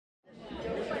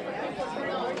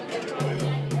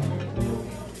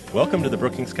Welcome to the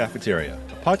Brookings Cafeteria,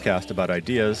 a podcast about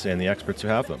ideas and the experts who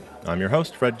have them. I'm your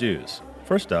host, Fred Dews.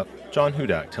 First up, John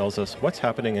Hudak tells us what's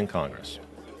happening in Congress.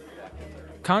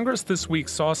 Congress this week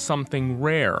saw something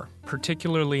rare,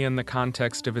 particularly in the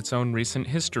context of its own recent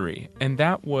history, and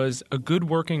that was a good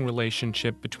working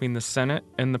relationship between the Senate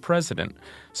and the President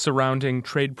surrounding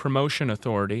Trade Promotion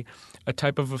Authority, a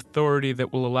type of authority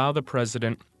that will allow the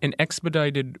President an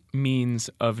expedited means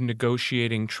of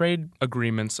negotiating trade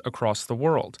agreements across the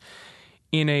world.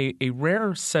 In a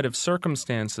rare set of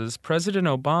circumstances, President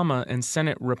Obama and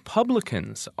Senate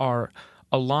Republicans are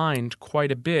aligned quite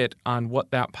a bit on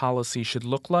what that policy should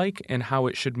look like and how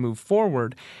it should move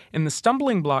forward. And the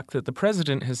stumbling block that the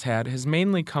president has had has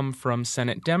mainly come from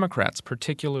Senate Democrats,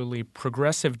 particularly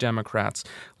progressive Democrats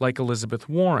like Elizabeth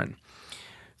Warren.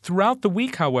 Throughout the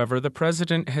week, however, the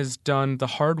president has done the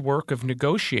hard work of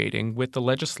negotiating with the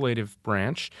legislative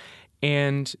branch,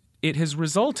 and it has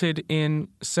resulted in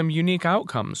some unique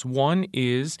outcomes. One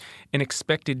is an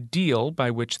expected deal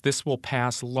by which this will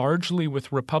pass largely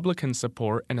with Republican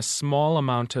support and a small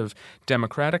amount of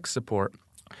Democratic support.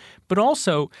 But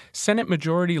also, Senate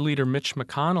Majority Leader Mitch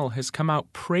McConnell has come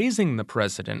out praising the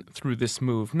president through this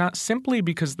move, not simply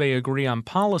because they agree on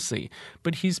policy,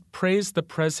 but he's praised the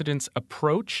president's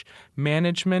approach,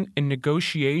 management, and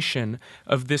negotiation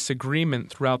of this agreement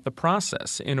throughout the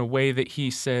process in a way that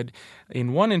he said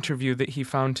in one interview that he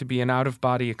found to be an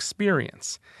out-of-body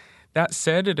experience. That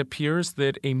said, it appears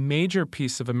that a major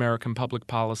piece of American public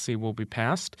policy will be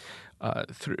passed,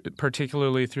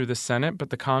 particularly through the Senate, but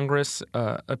the Congress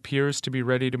appears to be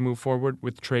ready to move forward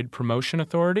with Trade Promotion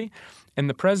Authority, and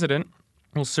the President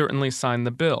will certainly sign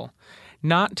the bill.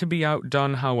 Not to be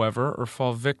outdone, however, or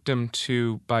fall victim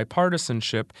to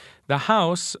bipartisanship, the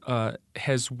House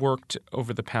has worked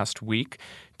over the past week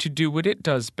to do what it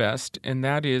does best, and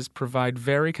that is provide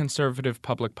very conservative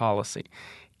public policy.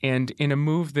 And in a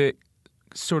move that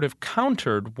sort of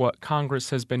countered what Congress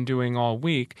has been doing all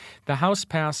week, the House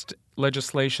passed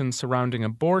legislation surrounding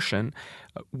abortion,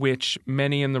 which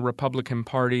many in the Republican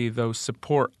Party, though,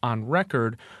 support on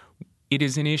record. It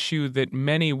is an issue that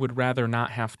many would rather not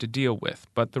have to deal with,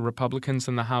 but the Republicans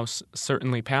in the House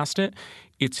certainly passed it.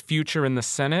 Its future in the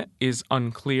Senate is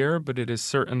unclear, but it is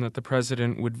certain that the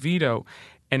president would veto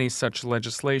any such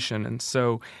legislation. And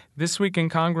so this week in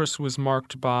Congress was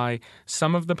marked by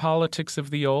some of the politics of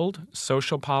the old,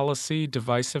 social policy,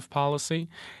 divisive policy,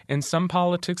 and some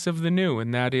politics of the new,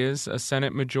 and that is a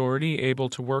Senate majority able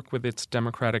to work with its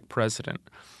Democratic president.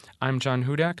 I'm John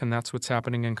Hudak, and that's what's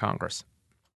happening in Congress.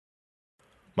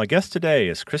 My guest today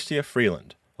is Chrystia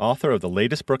Freeland, author of the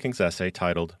latest Brookings essay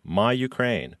titled My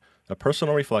Ukraine, a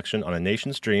personal reflection on a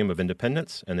nation's dream of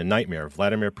independence and the nightmare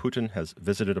Vladimir Putin has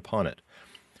visited upon it.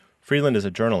 Freeland is a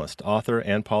journalist, author,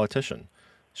 and politician.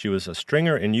 She was a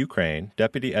stringer in Ukraine,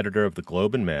 deputy editor of the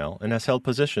Globe and Mail, and has held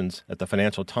positions at the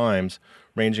Financial Times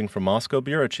ranging from Moscow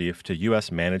bureau chief to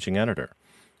U.S. managing editor.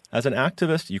 As an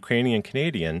activist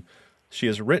Ukrainian-Canadian, she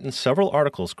has written several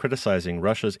articles criticizing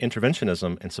Russia's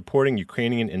interventionism and supporting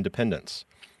Ukrainian independence.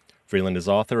 Freeland is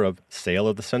author of Sale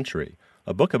of the Century,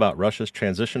 a book about Russia's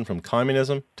transition from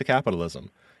communism to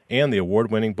capitalism, and the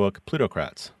award-winning book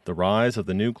Plutocrats, The Rise of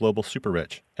the New Global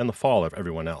Super-Rich and the Fall of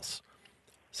Everyone Else.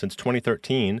 Since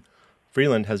 2013,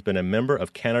 Freeland has been a member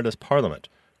of Canada's Parliament,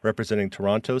 representing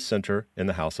Toronto's centre in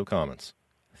the House of Commons.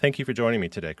 Thank you for joining me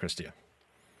today, Chrystia.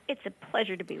 It's a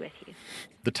pleasure to be with you.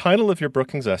 The title of your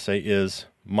Brookings essay is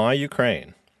My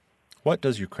Ukraine. What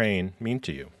does Ukraine mean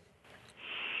to you?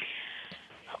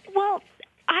 Well,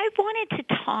 I wanted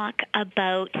to talk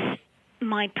about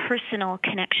my personal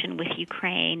connection with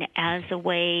Ukraine as a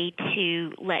way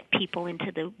to let people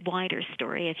into the wider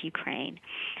story of Ukraine.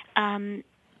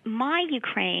 My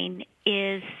Ukraine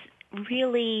is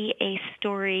really a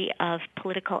story of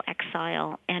political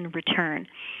exile and return.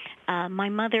 My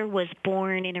mother was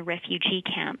born in a refugee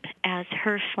camp as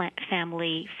her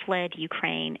family fled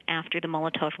Ukraine after the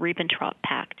Molotov-Ribbentrop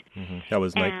Pact. Mm-hmm. That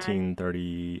was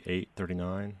 1938,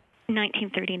 39?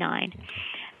 1939.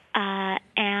 Okay.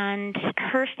 And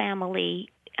her family,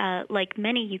 like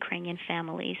many Ukrainian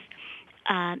families,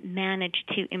 managed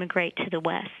to immigrate to the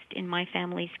West, in my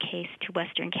family's case, to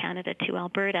Western Canada, to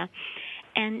Alberta.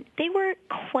 And they were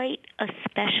quite a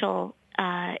special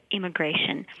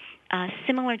immigration,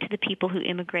 similar to the people who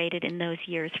immigrated in those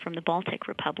years from the Baltic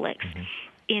republics,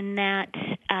 in that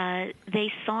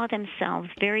they saw themselves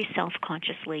very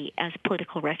self-consciously as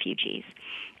political refugees.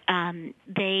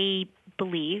 They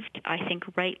believed, I think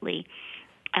rightly,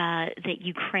 that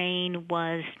Ukraine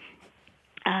was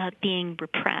being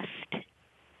repressed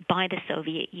by the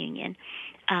Soviet Union,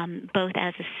 both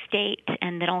as a state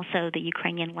and that also the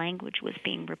Ukrainian language was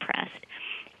being repressed.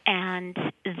 And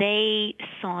they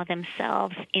saw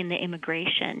themselves in the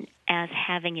immigration as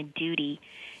having a duty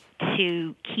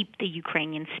to keep the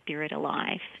Ukrainian spirit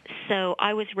alive. So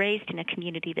I was raised in a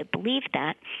community that believed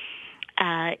that.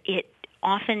 It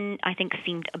often, I think,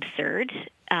 seemed absurd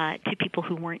to people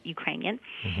who weren't Ukrainian.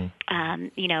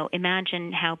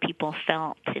 Imagine how people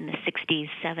felt in the 60s,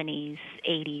 70s,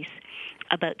 80s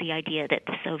about the idea that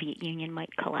the Soviet Union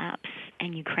might collapse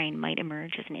and Ukraine might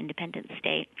emerge as an independent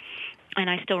state. And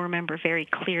I still remember very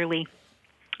clearly,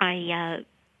 I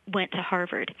went to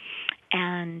Harvard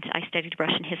and I studied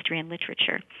Russian history and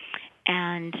literature.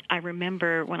 And I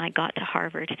remember when I got to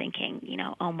Harvard thinking,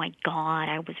 oh my God,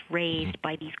 I was raised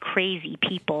by these crazy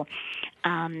people.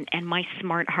 And my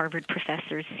smart Harvard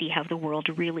professors see how the world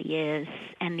really is.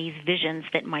 And these visions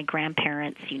that my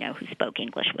grandparents, who spoke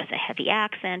English with a heavy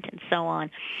accent and so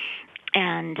on,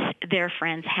 and their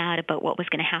friends had about what was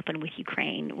going to happen with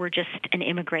Ukraine were just an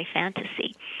immigrant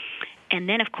fantasy. And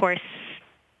then, of course,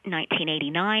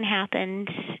 1989 happened,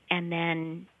 and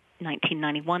then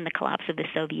 1991, the collapse of the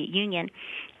Soviet Union,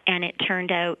 and it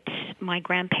turned out my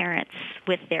grandparents,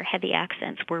 with their heavy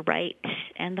accents, were right,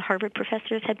 and the Harvard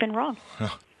professors had been wrong.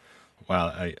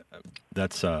 Wow,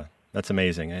 that's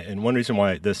amazing. And one reason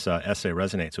why this essay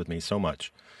resonates with me so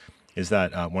much is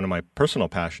that one of my personal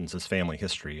passions is family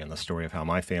history and the story of how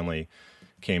my family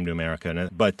came to America.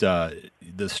 But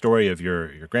the story of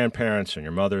your grandparents and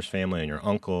your mother's family and your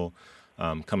uncle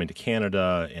coming to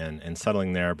Canada and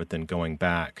settling there, but then going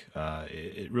back,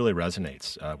 it really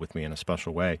resonates with me in a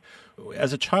special way.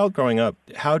 As a child growing up,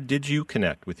 how did you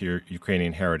connect with your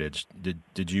Ukrainian heritage?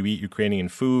 Did you eat Ukrainian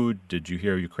food? Did you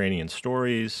hear Ukrainian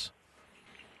stories?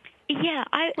 Yeah,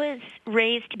 I was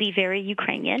raised to be very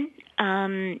Ukrainian.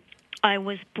 I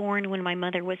was born when my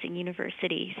mother was in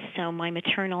university, so my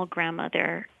maternal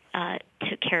grandmother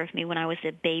took care of me when I was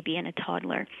a baby and a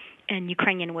toddler, and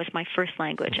Ukrainian was my first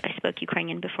language. I spoke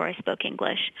Ukrainian before I spoke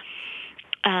English.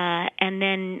 And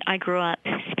then I grew up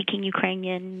speaking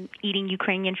Ukrainian, eating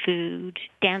Ukrainian food,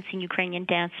 dancing Ukrainian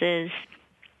dances,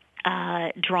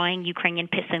 drawing Ukrainian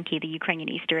pisanki, the Ukrainian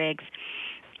Easter eggs,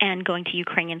 and going to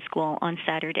Ukrainian school on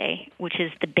Saturday, which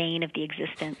is the bane of the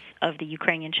existence of the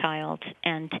Ukrainian child.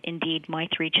 And indeed, my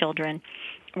 3 children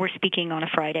were speaking on a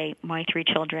Friday. My 3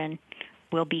 children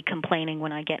will be complaining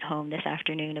when I get home this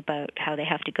afternoon about how they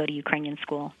have to go to Ukrainian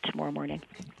school tomorrow morning.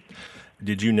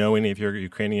 Did you know any of your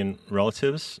Ukrainian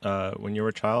relatives when you were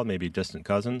a child, maybe distant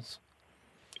cousins?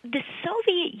 The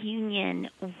Soviet Union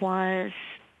was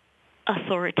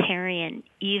authoritarian,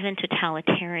 even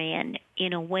totalitarian,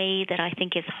 in a way that I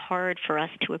think is hard for us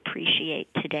to appreciate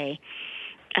today.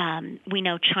 We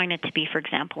know China to be, for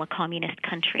example, a communist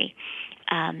country,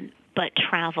 but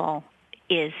travel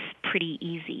is pretty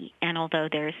easy, and although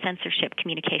there is censorship,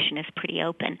 communication is pretty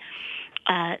open.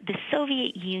 The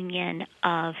Soviet Union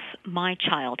of my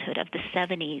childhood, of the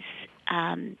 70s,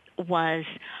 was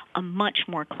a much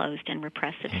more closed and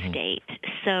repressive state.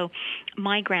 So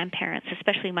my grandparents,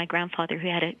 especially my grandfather, who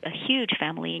had a huge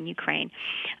family in Ukraine,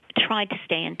 tried to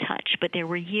stay in touch, but there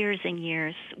were years and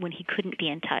years when he couldn't be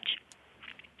in touch.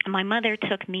 My mother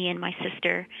took me and my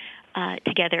sister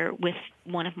together with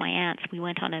one of my aunts. We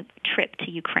went on a trip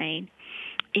to Ukraine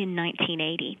in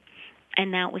 1980.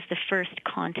 And that was the first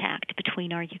contact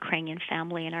between our Ukrainian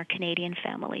family and our Canadian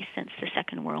family since the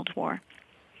Second World War.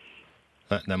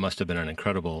 That must have been an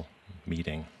incredible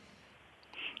meeting.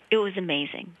 It was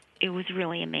amazing. It was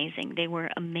really amazing. They were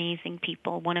amazing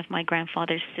people. One of my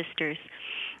grandfather's sisters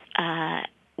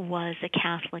was a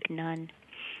Catholic nun,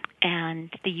 and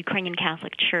the Ukrainian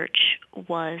Catholic Church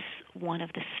was one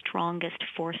of the strongest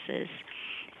forces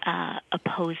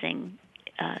opposing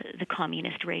the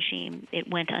communist regime. It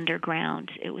went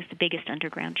underground. It was the biggest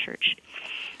underground church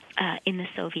in the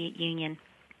Soviet Union.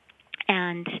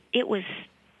 And it was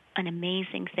an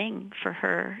amazing thing for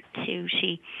her to,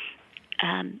 she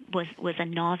was a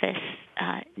novice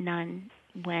nun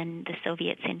when the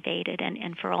Soviets invaded,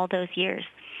 and for all those years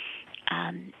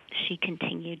she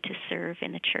continued to serve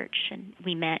in the church, and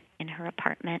we met in her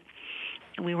apartment.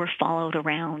 We were followed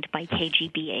around by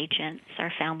KGB agents.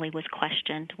 Our family was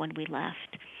questioned when we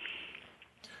left.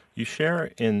 You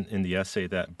share in the essay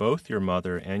that both your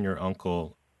mother and your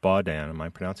uncle Bogdan, am I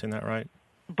pronouncing that right?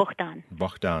 Bogdan.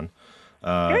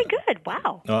 Very good.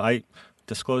 Wow.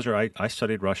 Disclosure, I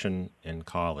studied Russian in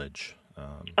college.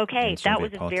 Okay, that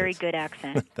was a very good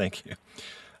accent. Thank you.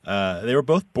 They were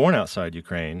both born outside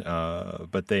Ukraine,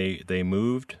 but they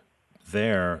moved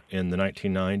there in the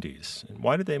 1990s.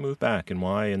 Why did they move back, and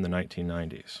why in the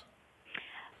 1990s?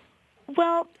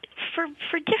 Well,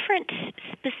 for different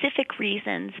specific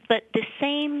reasons, but the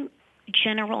same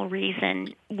general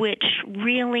reason which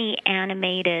really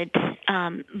animated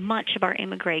much of our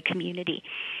immigrant community.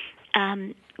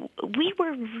 We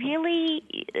were really,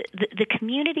 the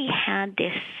community had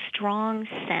this strong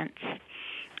sense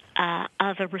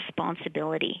of a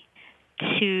responsibility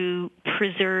to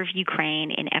preserve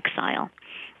Ukraine in exile,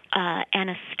 and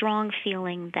a strong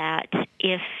feeling that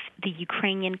if the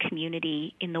Ukrainian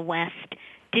community in the West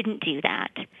didn't do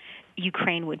that,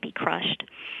 Ukraine would be crushed.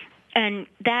 And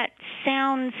that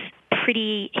sounds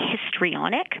pretty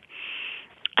histrionic.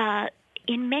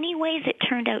 In many ways, it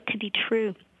turned out to be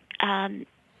true.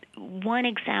 One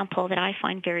example that I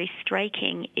find very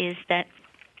striking is that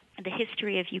the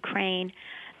history of Ukraine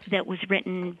that was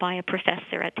written by a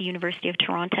professor at the University of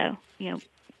Toronto,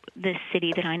 the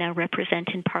city that I now represent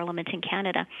in Parliament in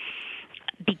Canada,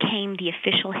 became the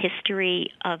official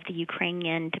history of the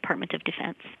Ukrainian Department of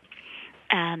Defense.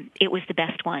 It was the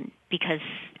best one because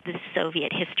the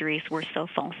Soviet histories were so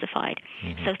falsified.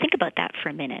 Mm-hmm. So think about that for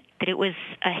a minute, that it was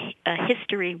a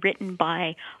history written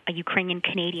by a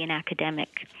Ukrainian-Canadian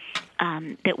academic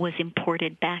that was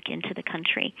imported back into the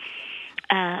country.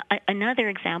 Another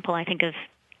example, I think, of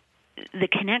the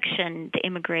connection the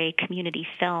immigrant community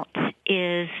felt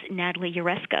is Natalie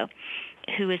Yaresko,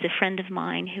 who is a friend of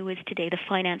mine who is today the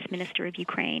finance minister of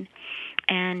Ukraine.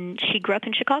 And she grew up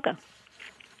in Chicago.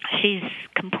 She's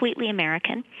completely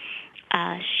American.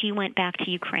 She went back to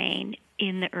Ukraine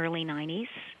in the early 90s,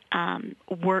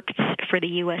 worked for the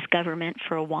U.S. government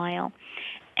for a while,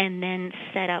 and then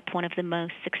set up one of the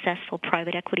most successful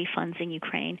private equity funds in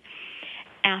Ukraine.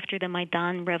 After the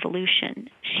Maidan Revolution,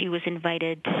 she was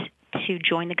invited to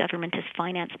join the government as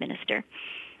finance minister,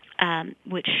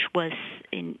 which was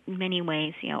in many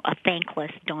ways, a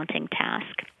thankless, daunting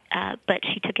task. But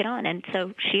she took it on, and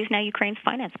so she is now Ukraine's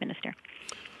finance minister.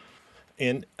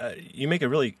 And you make a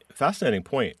really fascinating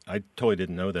point. I totally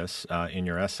didn't know this in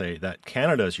your essay, that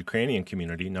Canada's Ukrainian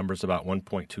community numbers about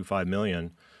 1.25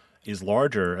 million, is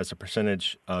larger as a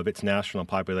percentage of its national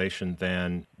population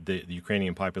than the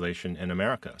Ukrainian population in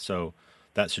America. So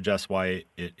that suggests why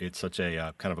it's such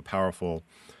a kind of a powerful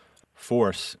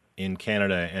force in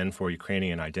Canada and for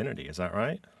Ukrainian identity. Is that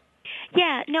right?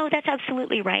 Yeah, no, that's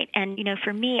absolutely right. And,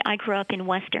 for me, I grew up in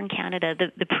Western Canada.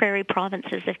 The prairie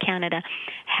provinces of Canada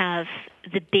have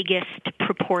the biggest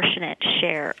proportionate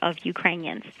share of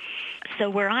Ukrainians. So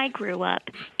where I grew up,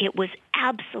 it was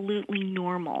absolutely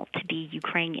normal to be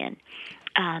Ukrainian.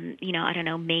 I don't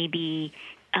know, maybe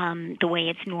the way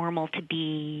it's normal to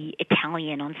be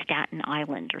Italian on Staten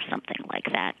Island or something like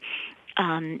that.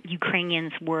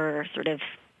 Ukrainians were sort of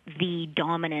the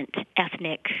dominant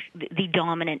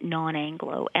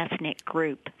non-Anglo ethnic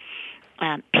group.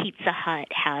 Pizza Hut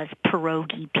has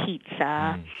pierogi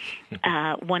pizza.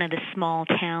 One of the small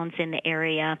towns in the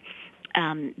area,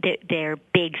 their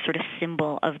big sort of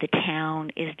symbol of the town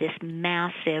is this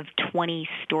massive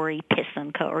 20-story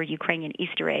pisanka, or Ukrainian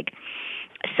Easter egg.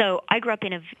 So I grew up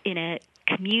in a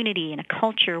community, in a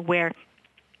culture where,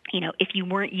 if you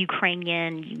weren't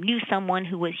Ukrainian, you knew someone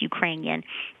who was Ukrainian,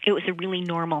 it was a really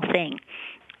normal thing.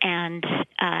 And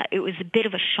it was a bit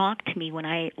of a shock to me when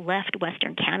I left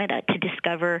Western Canada to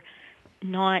discover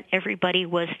not everybody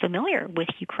was familiar with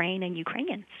Ukraine and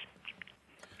Ukrainians.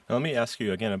 Now, let me ask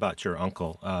you again about your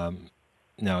uncle.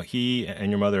 Now, he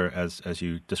and your mother, as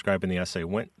you describe in the essay,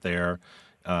 went there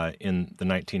in the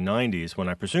 1990s when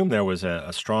I presume there was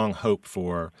a strong hope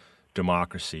for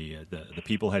democracy. The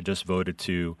people had just voted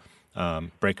to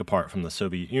break apart from the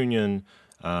Soviet Union.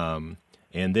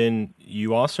 And then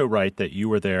you also write that you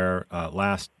were there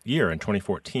last year in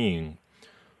 2014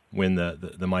 when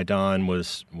the Maidan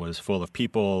was full of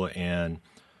people and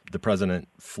the president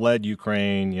fled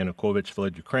Ukraine, Yanukovych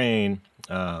fled Ukraine,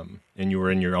 and you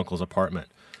were in your uncle's apartment.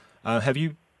 Have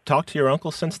you talked to your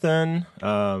uncle since then?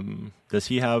 Does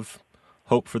he have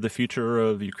hope for the future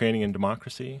of Ukrainian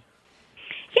democracy?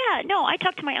 Yeah, no, I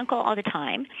talk to my uncle all the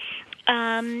time.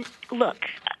 Look,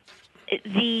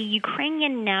 the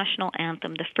Ukrainian national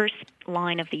anthem, the first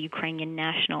line of the Ukrainian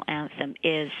national anthem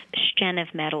is «Ще не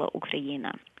вмерла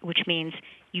Україна», which means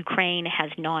Ukraine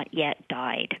has not yet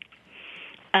died.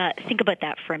 Think about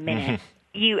that for a minute.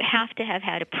 You have to have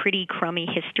had a pretty crummy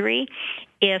history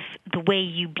if the way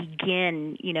you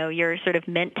begin, your sort of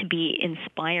meant to be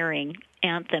inspiring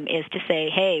anthem is to say,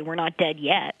 hey, we're not dead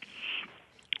yet.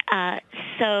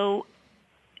 So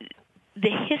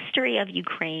the history of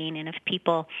Ukraine and of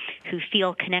people who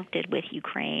feel connected with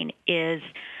Ukraine is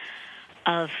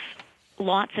of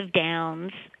lots of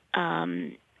downs,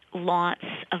 lots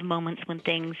of moments when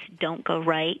things don't go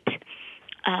right,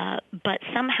 but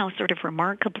somehow sort of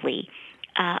remarkably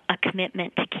a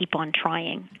commitment to keep on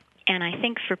trying. And I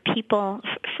think for people,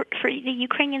 for the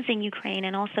Ukrainians in Ukraine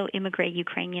and also immigrant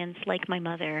Ukrainians like my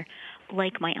mother,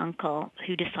 like my uncle,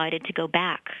 who decided to go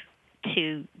back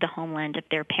to the homeland of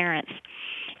their parents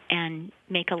and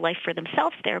make a life for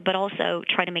themselves there, but also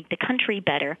try to make the country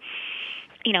better.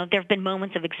 You know, there have been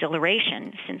moments of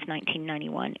exhilaration since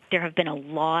 1991. There have been a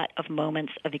lot of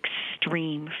moments of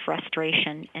extreme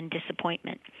frustration and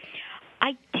disappointment.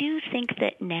 I do think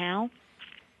that now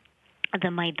the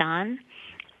Maidan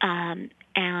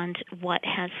and what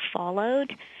has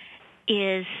followed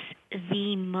is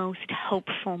the most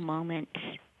hopeful moment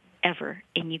ever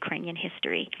in Ukrainian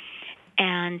history.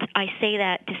 And I say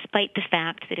that despite the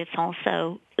fact that it's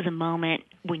also the moment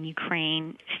when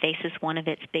Ukraine faces one of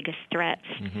its biggest threats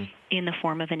in the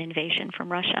form of an invasion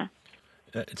from Russia.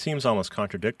 It seems almost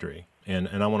contradictory, and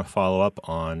I want to follow up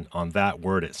on that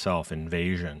word itself,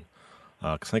 invasion,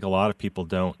 because I think a lot of people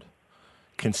don't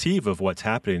conceive of what's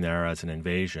happening there as an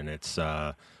invasion. It's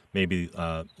maybe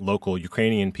local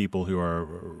Ukrainian people who are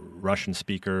Russian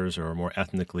speakers or more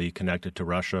ethnically connected to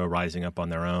Russia rising up on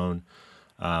their own.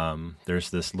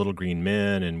 There's this little green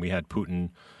men, and we had Putin,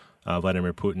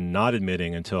 Vladimir Putin, not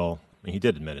admitting until, he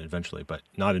did admit it eventually, but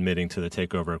not admitting to the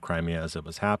takeover of Crimea as it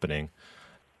was happening.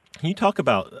 Can you talk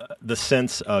about the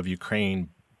sense of Ukraine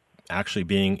actually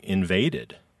being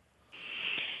invaded?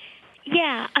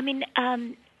 Yeah, I mean,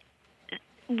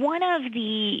 one of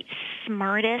the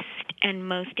smartest and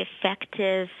most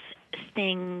effective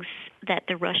things that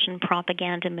the Russian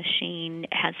propaganda machine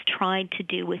has tried to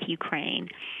do with Ukraine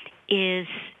is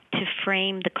to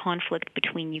frame the conflict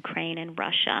between Ukraine and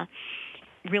Russia,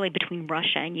 really between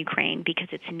Russia and Ukraine, because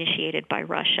it's initiated by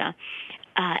Russia,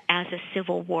 as a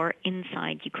civil war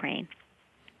inside Ukraine,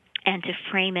 and to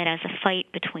frame it as a fight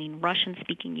between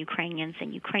Russian-speaking Ukrainians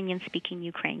and Ukrainian-speaking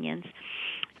Ukrainians,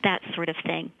 that sort of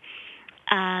thing.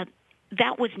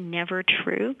 That was never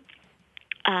true.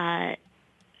 A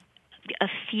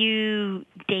few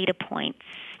data points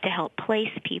to help place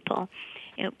people.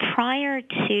 You know, prior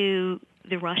to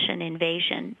the Russian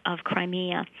invasion of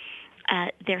Crimea,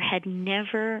 there had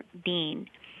never been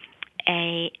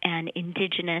an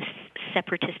indigenous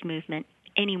separatist movement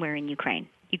anywhere in Ukraine.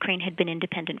 Ukraine had been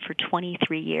independent for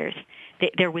 23 years.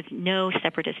 There was no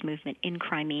separatist movement in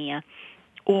Crimea,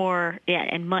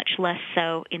 and much less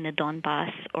so in the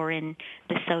Donbass or in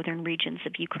the southern regions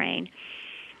of Ukraine.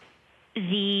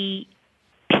 The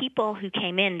people who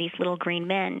came in, these little green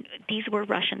men, these were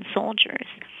Russian soldiers.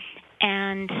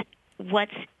 And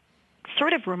what's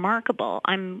sort of remarkable,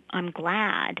 I'm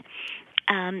glad,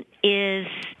 is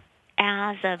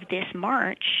as of this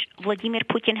March, Vladimir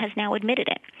Putin has now admitted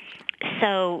it.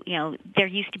 So, you know, there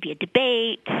used to be a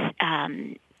debate.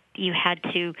 You had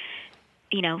to,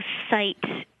 you know, cite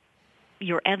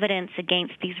your evidence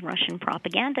against these Russian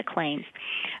propaganda claims.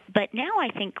 But now I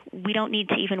think we don't need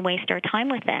to even waste our time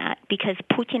with that, because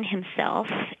Putin himself,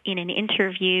 in an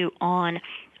interview on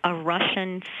a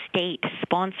Russian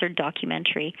state-sponsored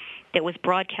documentary that was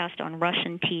broadcast on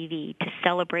Russian TV to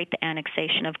celebrate the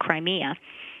annexation of Crimea,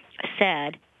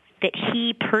 said that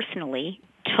he personally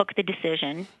took the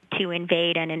decision to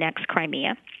invade and annex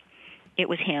Crimea. It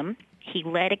was him. He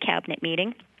led a cabinet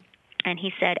meeting, and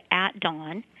he said at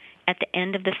dawn, at the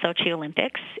end of the Sochi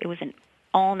Olympics, it was an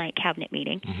all-night cabinet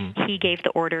meeting, he gave the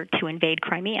order to invade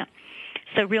Crimea.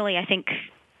 So really, I think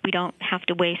we don't have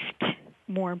to waste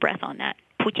more breath on that.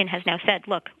 Putin has now said,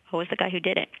 look, I was the guy who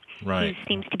did it. Right. He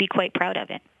seems to be quite proud of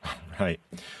it. Right.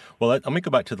 Well, let me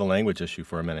go back to the language issue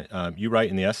for a minute. You write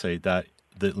in the essay that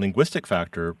the linguistic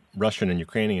factor, Russian and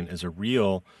Ukrainian, is a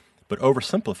real but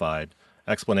oversimplified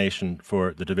explanation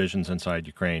for the divisions inside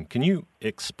Ukraine. Can you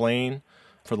explain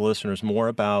for the listeners more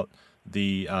about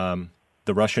the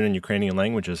Russian and Ukrainian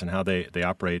languages and how they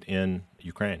operate in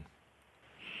Ukraine?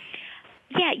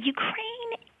 Yeah,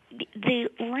 the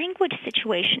language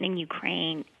situation in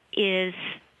Ukraine is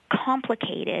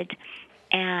complicated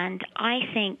and I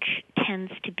think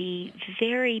tends to be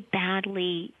very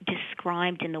badly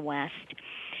described in the West,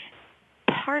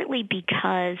 partly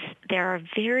because there are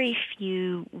very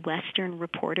few Western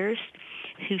reporters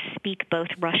who speak both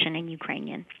Russian and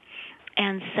Ukrainian.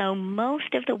 And so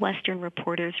most of the Western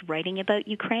reporters writing about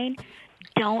Ukraine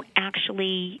don't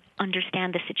actually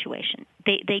understand the situation.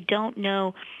 They don't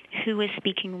know who is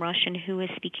speaking Russian, who is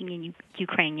speaking in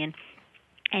Ukrainian,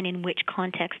 and in which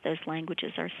context those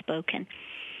languages are spoken.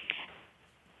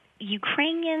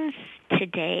 Ukrainians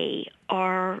today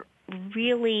are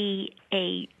really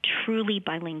a truly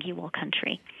bilingual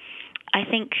country. I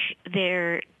think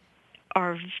there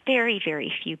are very,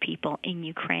 very few people in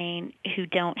Ukraine who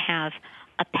don't have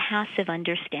a passive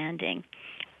understanding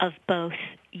of both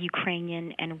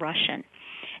Ukrainian and Russian.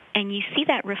 And you see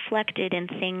that reflected in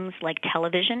things like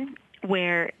television,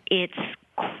 where it's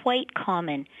quite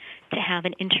common to have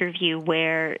an interview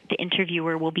where the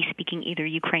interviewer will be speaking either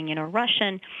Ukrainian or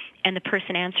Russian, and the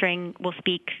person answering will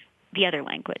speak the other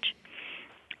language.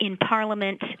 In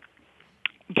Parliament,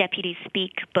 deputies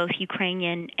speak both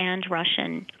Ukrainian and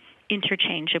Russian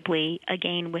interchangeably,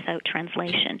 again, without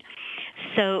translation.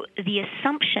 So the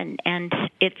assumption, and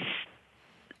it's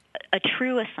a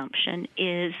true assumption,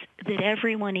 is that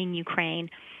everyone in Ukraine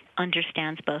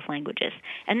understands both languages.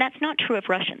 And that's not true of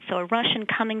Russian. So a Russian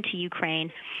coming to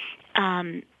Ukraine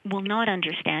will not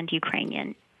understand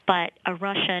Ukrainian, but a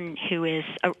Russian who is,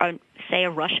 say, a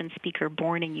Russian speaker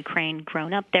born in Ukraine,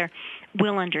 grown up there,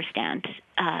 will understand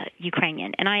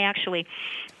Ukrainian. And I actually,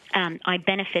 I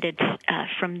benefited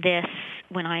from this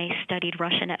when I studied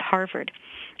Russian at Harvard,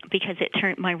 because it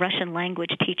turned my Russian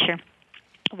language teacher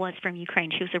was from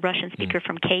Ukraine. She was a Russian speaker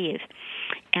from Kyiv.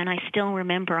 And I still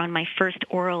remember on my first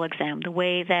oral exam, the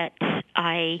way that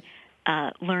I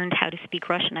learned how to speak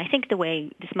Russian. I think the way,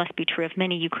 this must be true of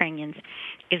many Ukrainians,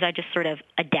 is I just sort of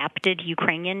adapted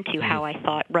Ukrainian to how I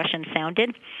thought Russian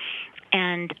sounded.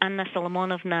 And Anna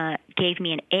Solomonovna gave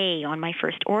me an A on my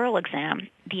first oral exam.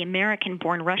 The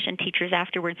American-born Russian teachers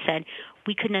afterwards said,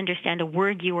 we couldn't understand a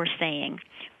word you were saying,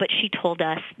 but she told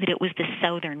us that it was the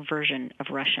southern version of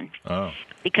Russian. Oh.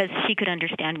 Because she could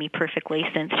understand me perfectly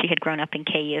since she had grown up in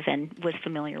Kyiv and was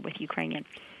familiar with Ukrainian.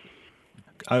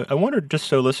 I wonder, just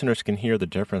so listeners can hear the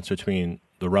difference between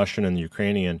the Russian and the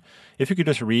Ukrainian, if you could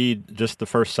just read just the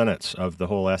first sentence of the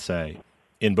whole essay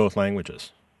in both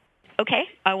languages. Okay,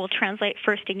 I will translate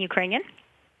first in Ukrainian.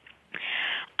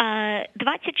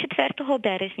 24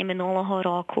 березня минулого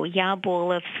року я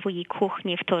була в своїй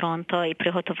кухні в Торонто і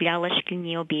приготовляла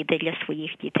шкільні обіди для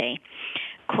своїх дітей.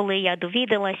 Коли я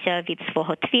довідалася від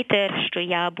свого Твіттер, що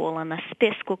я була на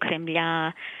списку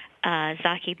Кремля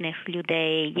західних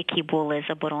людей, які були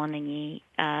заборонені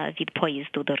від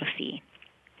поїзду до Росії.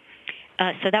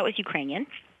 So that was Ukrainian.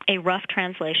 A rough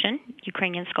translation.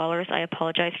 Ukrainian scholars, I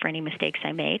apologize for any mistakes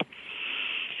I made.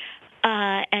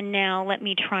 And now let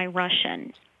me try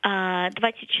Russian.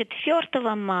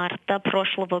 24 марта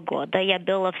прошлого года я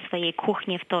была в своей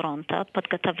кухне в Торонто,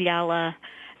 подготовляла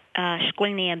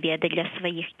школьные обеды для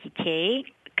своих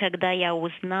детей, когда я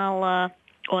узнала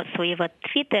от своего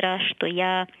Твиттера, что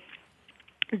я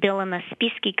была на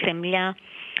списке Кремля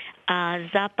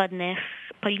западных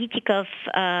политиков,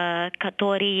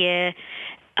 которые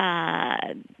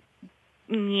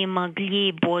не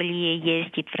могли более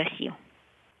ездить в Россию.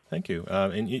 Thank you.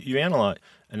 And you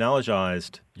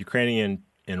analogized Ukrainian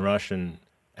and Russian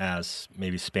as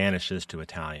maybe Spanish is to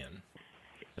Italian.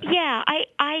 Yeah,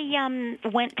 I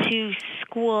went to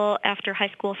school after high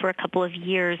school for a couple of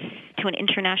years to an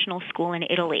international school in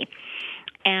Italy.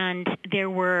 And there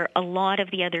were a lot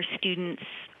of the other students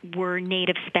were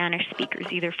native Spanish speakers,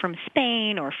 either from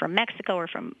Spain or from Mexico or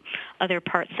from other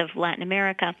parts of Latin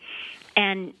America.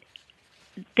 And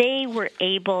they were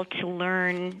able to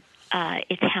learn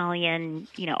Italian,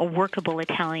 a workable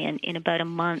Italian in about a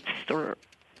month or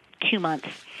 2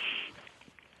 months.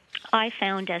 I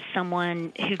found as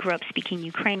someone who grew up speaking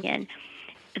Ukrainian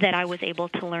that I was able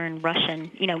to learn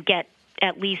Russian, get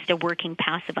at least a working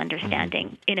passive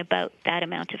understanding in about that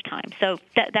amount of time. So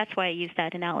that's why I use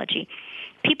that analogy.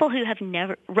 People who have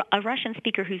a Russian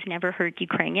speaker who's never heard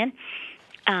Ukrainian,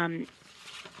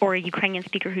 or a Ukrainian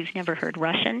speaker who's never heard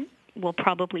Russian, will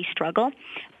probably struggle,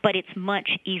 but it's much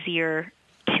easier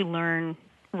to learn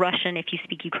Russian if you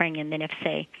speak Ukrainian than if,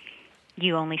 say,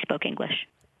 you only spoke English.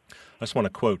 I just want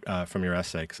to quote from your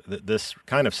essay. This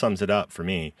kind of sums it up for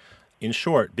me. In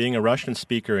short, being a Russian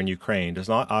speaker in Ukraine does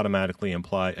not automatically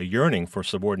imply a yearning for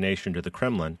subordination to the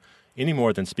Kremlin, any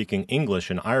more than speaking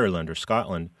English in Ireland or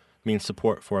Scotland means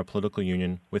support for a political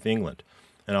union with England.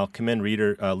 And I'll commend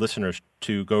listeners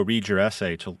to go read your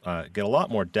essay to get a lot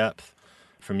more depth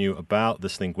from you about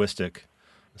this linguistic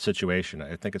situation.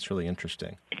 I think it's really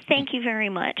interesting. Thank you very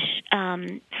much,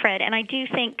 Fred. And I do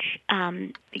think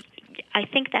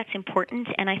that's important.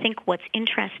 And I think what's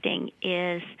interesting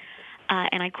is,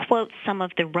 and I quote some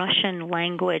of the Russian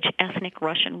language, ethnic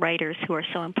Russian writers who are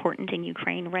so important in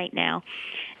Ukraine right now,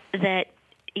 that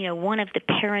one of the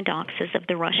paradoxes of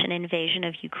the Russian invasion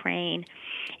of Ukraine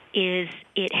is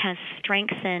it has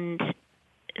strengthened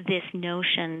this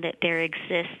notion that there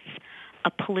exists a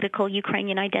political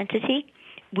Ukrainian identity,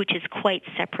 which is quite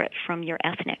separate from your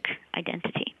ethnic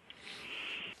identity.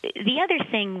 The other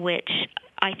thing which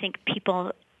I think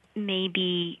people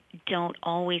maybe don't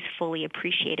always fully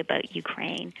appreciate about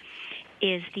Ukraine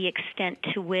is the extent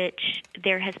to which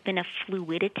there has been a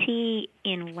fluidity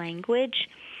in language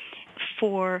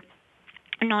for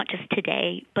not just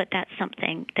today, but that's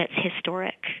something that's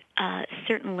historic.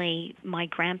 Certainly my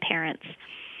grandparents,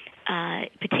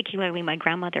 particularly my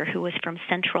grandmother, who was from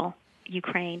central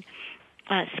Ukraine,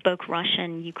 spoke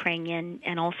Russian, Ukrainian,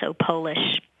 and also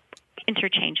Polish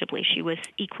interchangeably. She was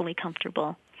equally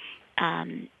comfortable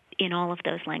in all of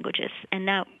those languages, and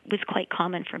that was quite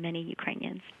common for many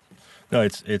Ukrainians. No,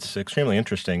 it's extremely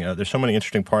interesting. There's so many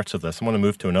interesting parts of this. I want to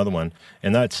move to another one,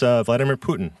 and that's Vladimir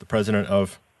Putin, the president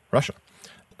of Russia.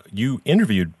 You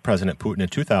interviewed President Putin in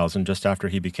 2000, just after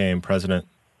he became president,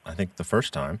 I think, the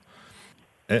first time.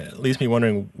 It leaves me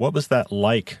wondering, what was that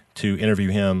like to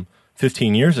interview him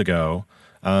 15 years ago?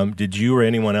 Did you or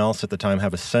anyone else at the time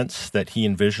have a sense that he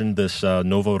envisioned this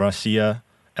Novorossiya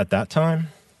at that time?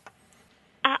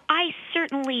 I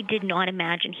certainly did not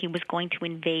imagine he was going to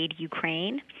invade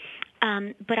Ukraine.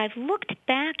 But I've looked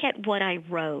back at what I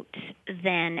wrote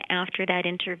then after that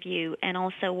interview, and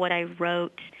also what I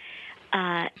wrote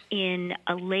in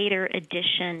a later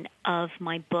edition of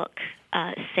my book,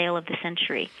 Sale of the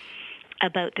Century,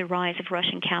 about the rise of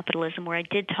Russian capitalism, where I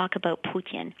did talk about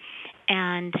Putin.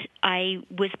 And I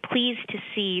was pleased to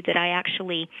see that I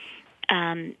actually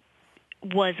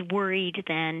was worried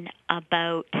then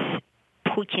about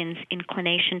Putin's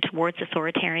inclination towards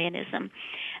authoritarianism,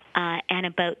 and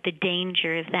about the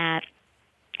danger that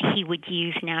he would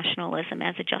use nationalism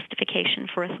as a justification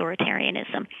for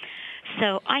authoritarianism.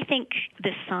 So I think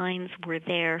the signs were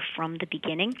there from the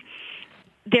beginning.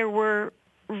 There were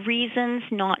reasons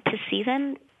not to see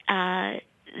them.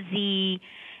 The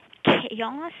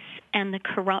chaos and the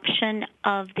corruption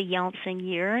of the Yeltsin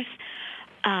years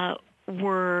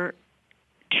were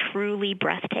truly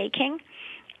breathtaking.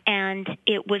 And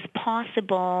it was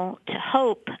possible to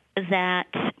hope that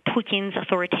Putin's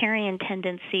authoritarian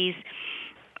tendencies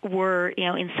were,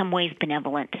 in some ways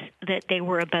benevolent, that they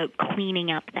were about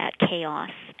cleaning up that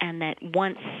chaos, and that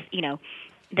once,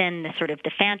 then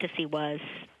the fantasy was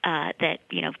that,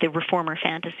 the reformer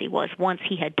fantasy was once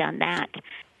he had done that,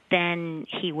 then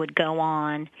he would go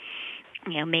on,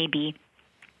 maybe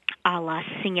a la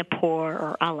Singapore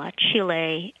or a la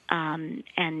Chile,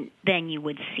 and then you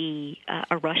would see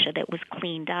a Russia that was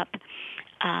cleaned up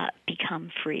become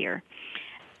freer.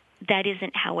 That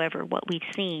isn't, however, what we've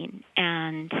seen.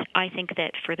 And I think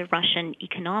that for the Russian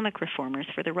economic reformers,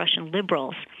 for the Russian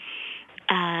liberals,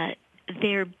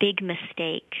 their big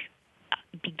mistake,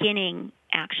 beginning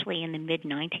actually in the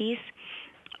mid-90s,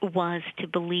 was to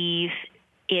believe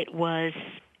it was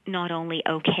not only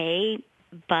okay,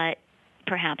 but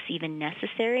perhaps even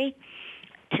necessary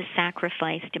to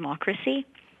sacrifice democracy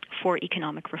for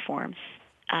economic reforms.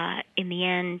 In the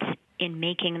end, in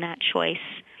making that choice,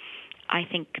 I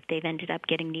think they've ended up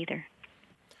getting neither.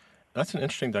 That's an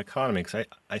interesting dichotomy, because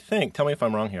I think, tell me if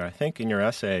I'm wrong here, I think in your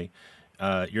essay,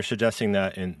 you're suggesting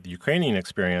that in the Ukrainian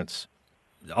experience,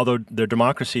 although their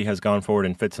democracy has gone forward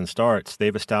in fits and starts,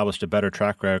 they've established a better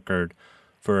track record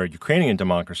for a Ukrainian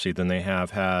democracy than they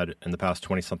have had in the past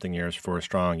 20-something years for a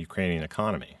strong Ukrainian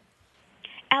economy.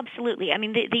 Absolutely. I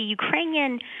mean, the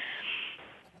Ukrainian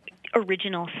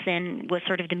original sin was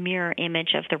sort of the mirror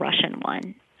image of the Russian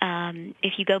one.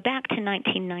 If you go back to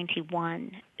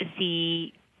 1991,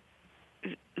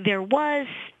 there was,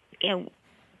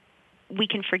 we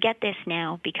can forget this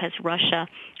now because Russia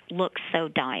looks so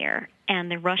dire and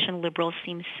the Russian liberals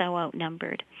seem so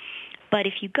outnumbered. But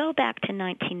if you go back to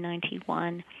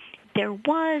 1991, there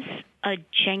was a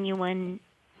genuine,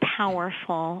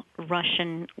 powerful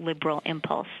Russian liberal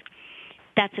impulse.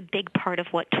 That's a big part of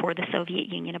what tore the Soviet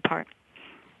Union apart.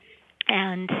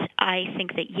 And I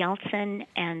think that Yeltsin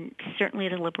and certainly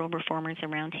the liberal reformers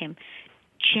around him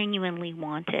genuinely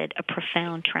wanted a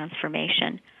profound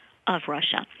transformation of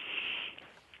Russia.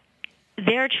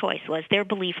 Their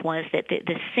belief was that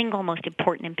the single most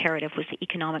important imperative was the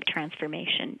economic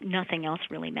transformation. Nothing else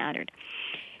really mattered.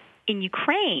 In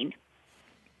Ukraine,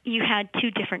 you had two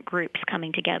different groups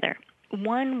coming together.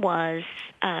 One was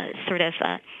sort of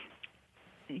a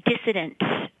dissident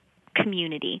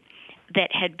community that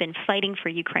had been fighting for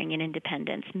Ukrainian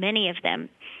independence, many of them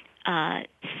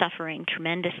suffering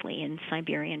tremendously in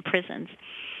Siberian prisons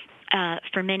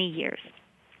for many years.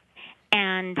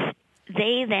 And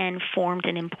they then formed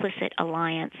an implicit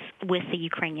alliance with the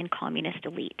Ukrainian communist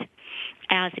elite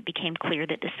as it became clear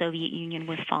that the Soviet Union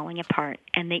was falling apart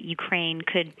and that Ukraine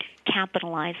could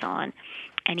capitalize on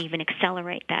and even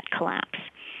accelerate that collapse.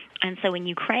 And so in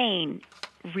Ukraine,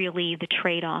 really the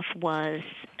trade-off was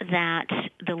that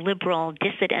the liberal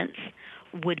dissidents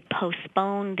would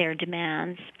postpone their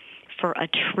demands for a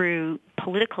true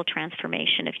political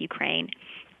transformation of Ukraine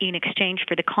in exchange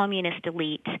for the communist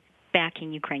elite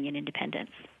backing Ukrainian independence.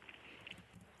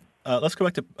 Let's go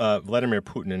back to Vladimir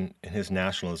Putin and his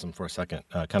nationalism for a second,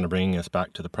 kind of bringing us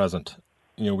back to the present.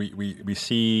 We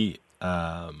see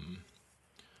the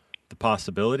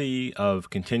possibility of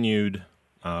continued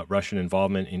Russian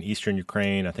involvement in eastern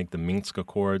Ukraine. I think the Minsk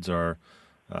Accords are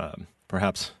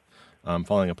perhaps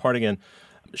falling apart again.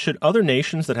 Should other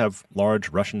nations that have large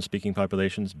Russian-speaking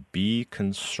populations be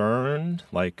concerned,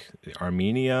 like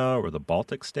Armenia or the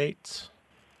Baltic states?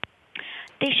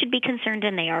 They should be concerned,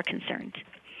 and they are concerned.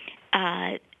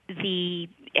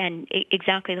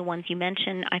 Exactly the ones you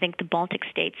mentioned. I think the Baltic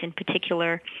states in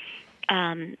particular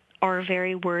are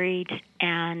very worried,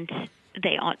 and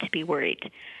they ought to be worried.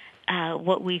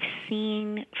 What we've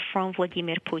seen from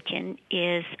Vladimir Putin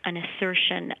is an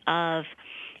assertion of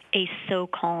a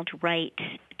so-called right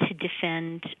to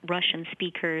defend Russian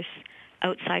speakers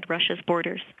outside Russia's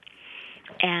borders.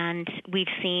 And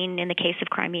we've seen in the case of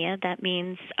Crimea, that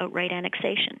means outright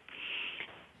annexation.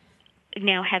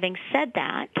 Now, having said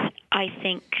that, I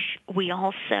think we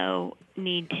also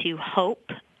need to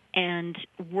hope and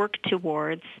work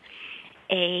towards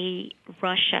a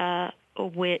Russia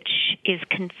which is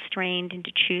constrained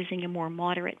into choosing a more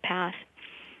moderate path.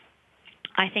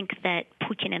 I think that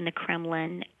Putin and the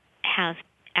Kremlin have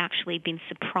actually been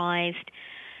surprised,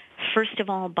 first of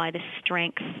all, by the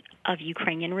strength of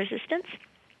Ukrainian resistance.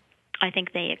 I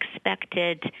think they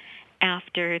expected,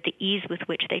 after the ease with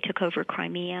which they took over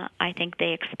Crimea, I think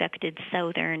they expected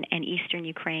southern and eastern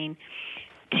Ukraine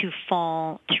to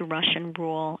fall to Russian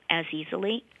rule as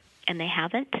easily, and they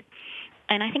haven't.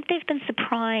 And I think they've been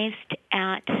surprised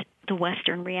at the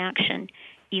Western reaction,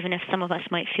 even if some of us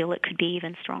might feel it could be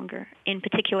even stronger. In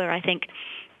particular, I think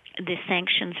the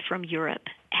sanctions from Europe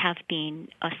have been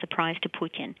a surprise to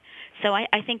Putin. So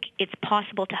I think it's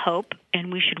possible to hope,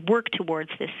 and we should work towards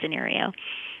this scenario,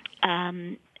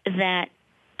 that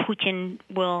Putin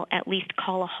will at least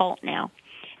call a halt now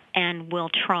and will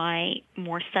try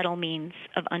more subtle means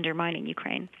of undermining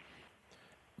Ukraine.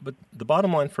 But the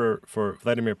bottom line for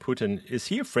Vladimir Putin, is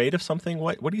he afraid of something?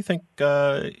 What do you think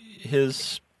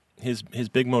his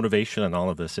big motivation in all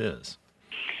of this is?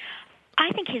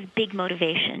 I think his big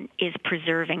motivation is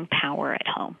preserving power at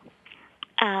home.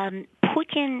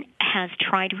 Putin has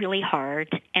tried really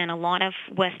hard, and a lot of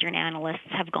Western analysts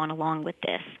have gone along with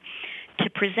this, to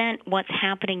present what's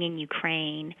happening in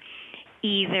Ukraine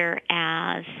either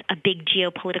as a big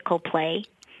geopolitical play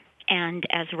and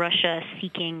as Russia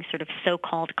seeking sort of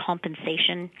so-called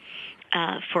compensation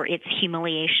for its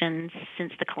humiliations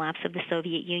since the collapse of the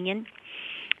Soviet Union,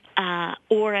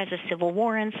 or as a civil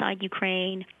war inside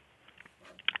Ukraine,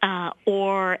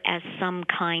 or as some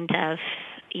kind of,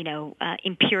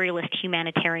 imperialist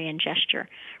humanitarian gesture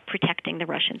protecting the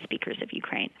Russian speakers of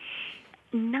Ukraine.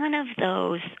 None of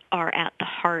those are at the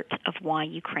heart of why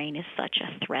Ukraine is such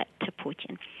a threat to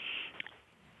Putin.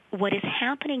 What is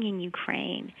happening in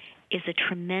Ukraine is a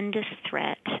tremendous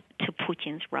threat to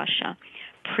Putin's Russia,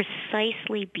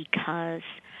 precisely because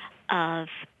of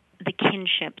the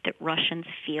kinship that Russians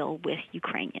feel with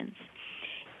Ukrainians.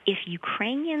 If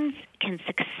Ukrainians can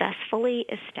successfully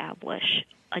establish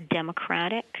a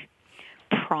democratic,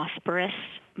 prosperous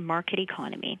market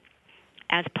economy,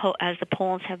 as the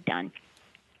Poles have done,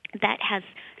 that has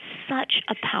such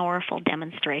a powerful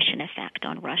demonstration effect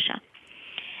on Russia.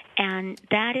 And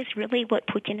that is really what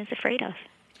Putin is afraid of.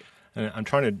 And I'm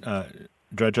trying to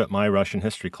dredge up my Russian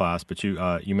history class, but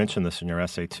you mentioned this in your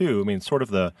essay too. I mean, sort of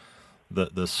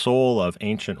the soul of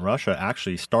ancient Russia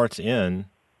actually starts in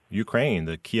Ukraine,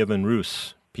 the Kievan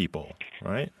Rus people,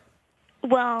 right?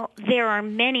 Well, there are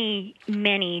many,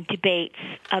 many debates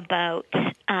about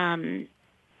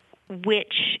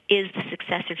which is the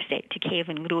successor state to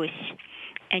Kievan Rus,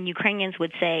 and Ukrainians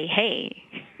would say, "Hey,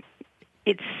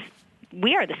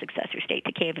 we are the successor state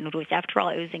to Kievan Rus. After all,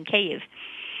 it was in Kiev."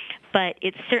 But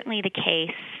it's certainly the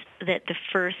case that the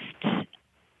first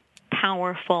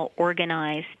powerful,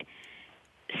 organized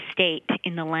state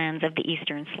in the lands of the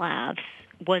Eastern Slavs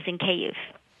was in Kiev,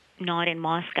 not in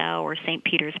Moscow or St.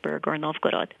 Petersburg or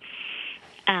Novgorod.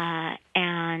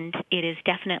 And it is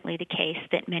definitely the case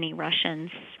that many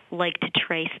Russians like to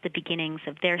trace the beginnings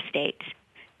of their state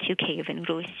to Kievan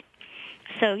Rus.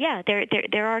 So, yeah,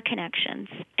 there are connections.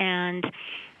 And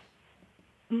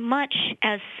much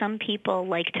as some people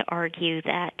like to argue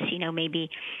that, maybe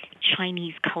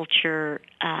Chinese culture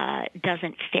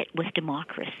doesn't fit with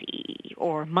democracy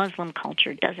or Muslim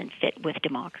culture doesn't fit with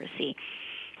democracy,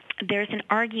 there's an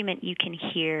argument you can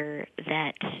hear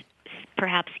that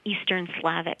perhaps Eastern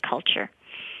Slavic culture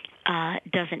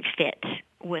doesn't fit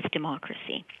with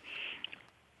democracy.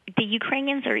 the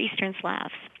Ukrainians are Eastern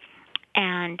Slavs,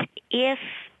 and if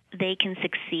they can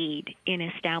succeed in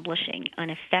establishing an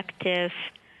effective,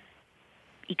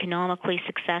 economically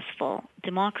successful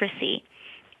democracy,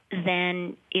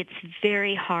 then it's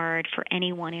very hard for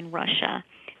anyone in Russia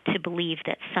to believe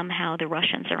that somehow the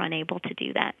Russians are unable to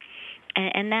do that.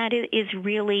 And that is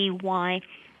really why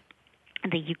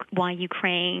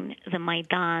Ukraine, the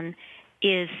Maidan,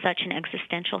 is such an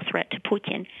existential threat to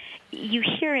Putin. You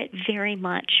hear it very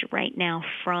much right now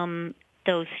from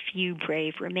those few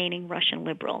brave remaining Russian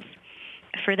liberals.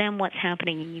 For them, what's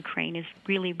happening in Ukraine is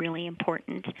really, really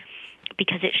important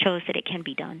because it shows that it can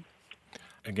be done.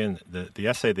 Again, the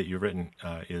essay that you've written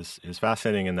is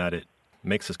fascinating in that it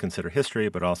makes us consider history,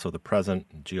 but also the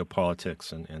present,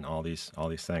 geopolitics, and all these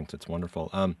things. It's wonderful.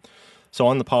 So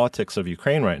on the politics of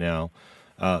Ukraine right now,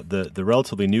 the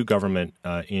relatively new government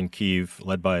in Kyiv,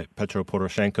 led by Petro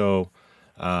Poroshenko,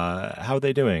 how are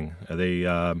they doing? Are they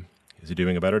is he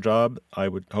doing a better job, I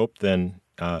would hope, than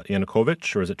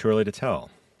Yanukovych, or is it too early to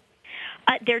tell?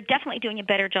 They're definitely doing a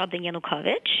better job than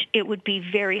Yanukovych. It would be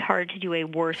very hard to do a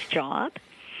worse job.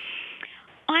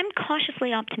 I'm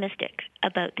cautiously optimistic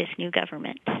about this new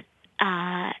government.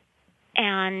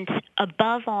 And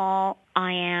above all,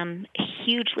 I am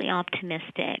hugely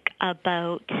optimistic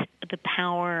about the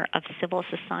power of civil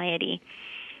society,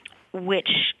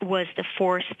 which was the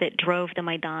force that drove the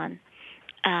Maidan,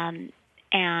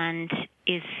 and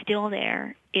is still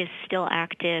there, is still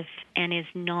active, and is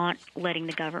not letting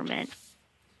the government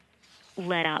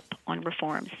let up on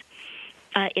reforms.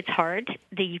 It's hard.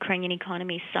 The Ukrainian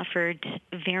economy suffered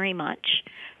very much,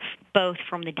 both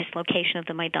from the dislocation of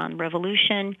the Maidan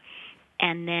revolution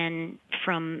and then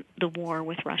from the war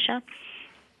with Russia.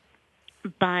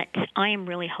 But I am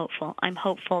really hopeful. I'm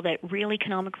hopeful that real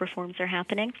economic reforms are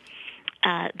happening.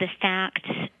 The fact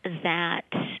that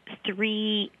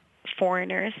 3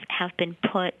 foreigners have been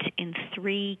put in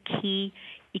 3 key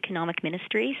economic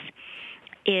ministries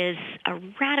is a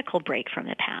radical break from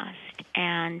the past,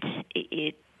 and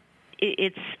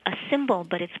it's a symbol,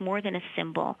 but it's more than a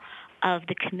symbol of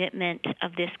the commitment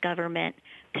of this government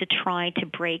to try to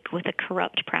break with the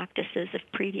corrupt practices of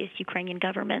previous Ukrainian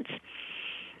governments.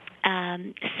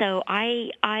 So I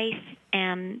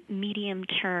am medium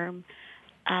term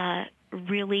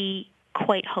really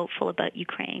quite hopeful about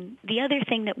Ukraine. The other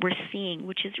thing that we're seeing,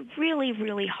 which is really,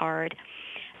 really hard,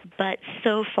 but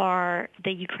so far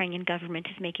the Ukrainian government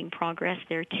is making progress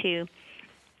there too,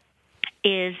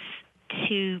 is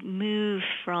to move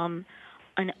from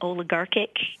an oligarchic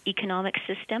economic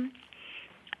system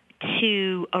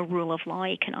to a rule of law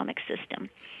economic system.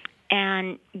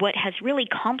 And what has really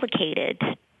complicated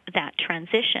that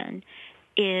transition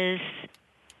is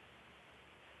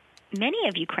many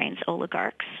of Ukraine's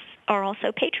oligarchs are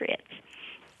also patriots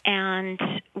and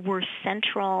were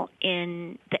central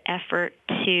in the effort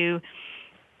to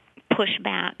push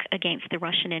back against the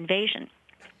Russian invasion.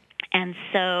 And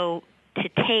so to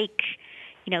take,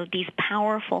 these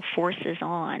powerful forces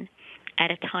on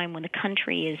at a time when the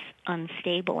country is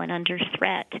unstable and under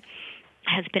threat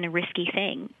has been a risky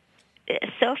thing.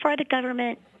 So far, the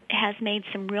government has made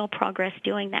some real progress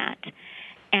doing that.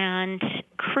 And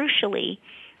crucially,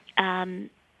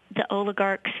 the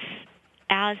oligarchs,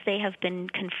 as they have been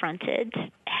confronted,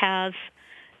 have,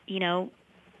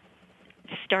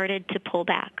 started to pull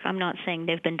back. I'm not saying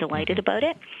they've been delighted about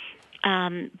it,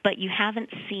 but you haven't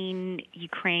seen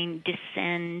Ukraine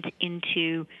descend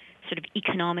into sort of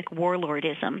economic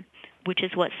warlordism, which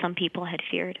is what some people had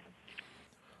feared.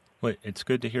 Well, it's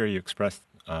good to hear you express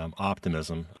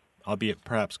optimism, albeit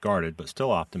perhaps guarded, but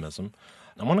still optimism.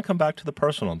 I want to come back to the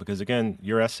personal because, again,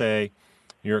 your essay,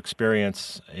 your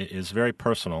experience is very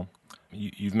personal.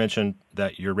 You've mentioned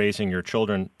that you're raising your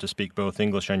children to speak both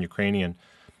English and Ukrainian.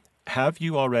 Have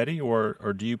you already, or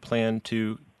do you plan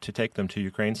to take them to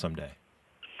Ukraine someday?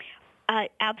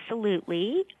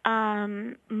 Absolutely.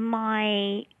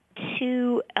 My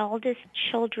 2 eldest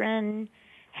children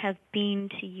have been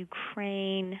to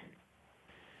Ukraine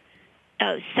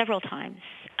several times.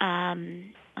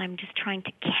 I'm just trying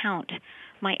to count.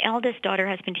 My eldest daughter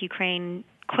has been to Ukraine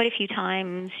quite a few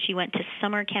times. She went to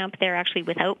summer camp there actually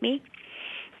without me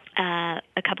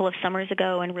a couple of summers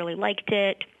ago and really liked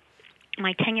it.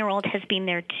 My 10-year-old has been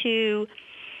there too.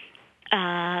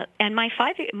 And my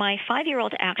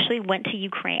 5-year-old actually went to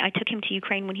Ukraine. I took him to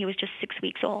Ukraine when he was just 6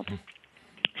 weeks old.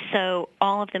 So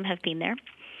all of them have been there.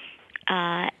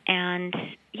 And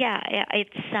yeah,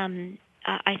 it's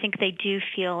I think they do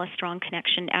feel a strong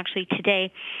connection. Actually,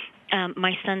 today,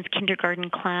 my son's kindergarten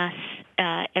class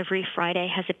every Friday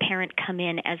has a parent come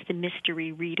in as the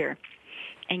mystery reader,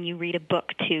 and you read a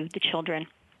book to the children.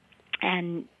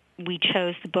 And we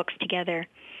chose the books together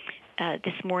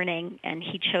this morning, and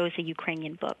he chose a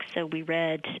Ukrainian book. So we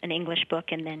read an English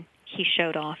book, and then he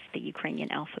showed off the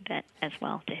Ukrainian alphabet as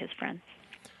well to his friends.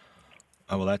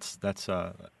 Oh, well, that's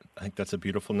I think that's a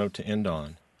beautiful note to end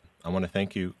on. I want to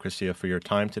thank you, Chrystia, for your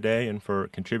time today and for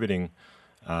contributing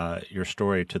your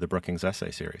story to the Brookings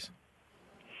Essay Series.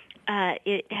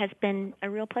 It has been a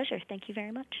real pleasure. Thank you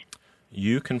very much.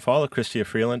 You can follow Chrystia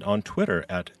Freeland on Twitter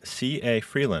at CA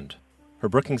Freeland. Her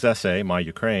Brookings essay, My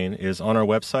Ukraine, is on our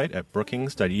website at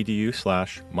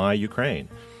brookings.edu/myukraine.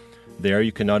 There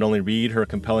you can not only read her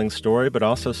compelling story, but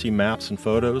also see maps and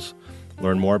photos,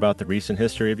 learn more about the recent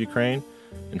history of Ukraine,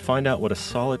 and find out what a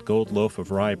solid gold loaf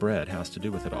of rye bread has to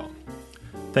do with it all.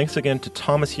 Thanks again to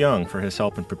Thomas Young for his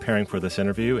help in preparing for this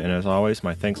interview, and as always,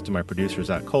 my thanks to my producer,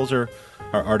 Zach Kolzer,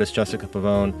 our artist, Jessica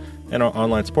Pavone, and our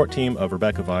online support team of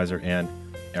Rebecca Visor and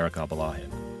Eric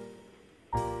Abalahin.